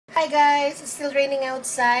Hi guys, it's still raining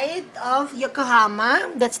outside of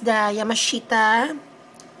Yokohama. That's the Yamashita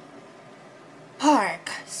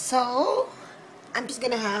Park. So, I'm just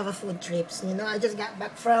gonna have a food trips. You know, I just got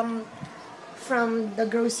back from the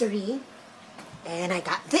grocery and I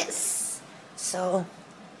got this. So,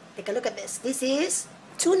 take a look at this. This is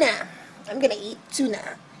tuna. I'm gonna eat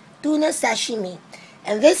tuna. Tuna sashimi.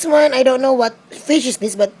 And this one, I don't know what fish is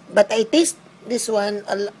this, but I taste this one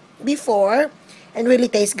before and really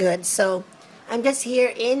tastes good. So, I'm just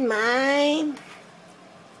here in my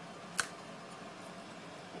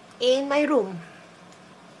room.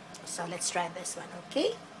 So, let's try this one,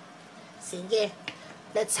 okay? Sige.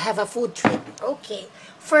 Let's have a food trip. Okay.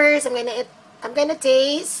 First, I'm gonna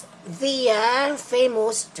taste the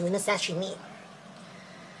famous tuna sashimi.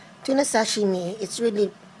 Tuna sashimi. It's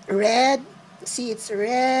really red. See, it's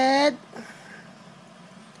red.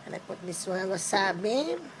 And I put this one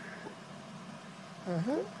wasabi.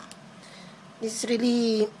 This is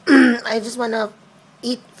really I just wanna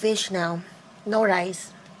eat fish now. No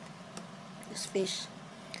rice. Just fish.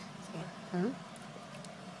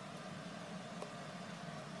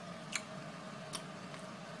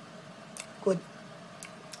 Good.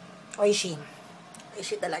 Oishi.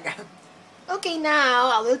 Oishi talaga. Okay,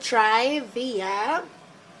 now I will try the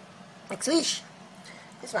next fish.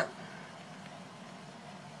 This one.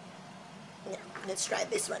 Yeah, let's try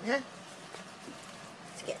this one, huh?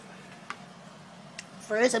 Okay.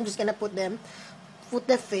 First, I'm just gonna put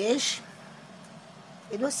the fish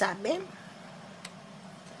with wasabi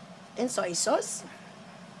and soy sauce.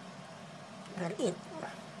 I'll eat.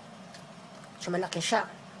 So, malaki siya.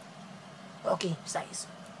 Okay, size.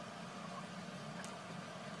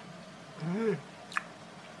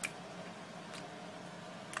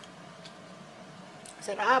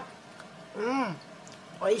 Sarap.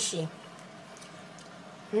 Oishi.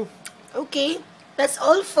 Okay. That's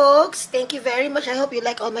all, folks. Thank you very much. I hope you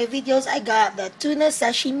like all my videos. I got the tuna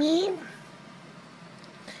sashimi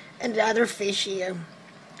and the other fish here.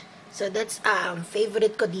 So that's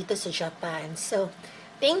favorite ko dito sa Japan. So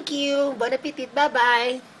thank you. Bon appetit.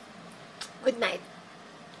 Bye-bye. Good night.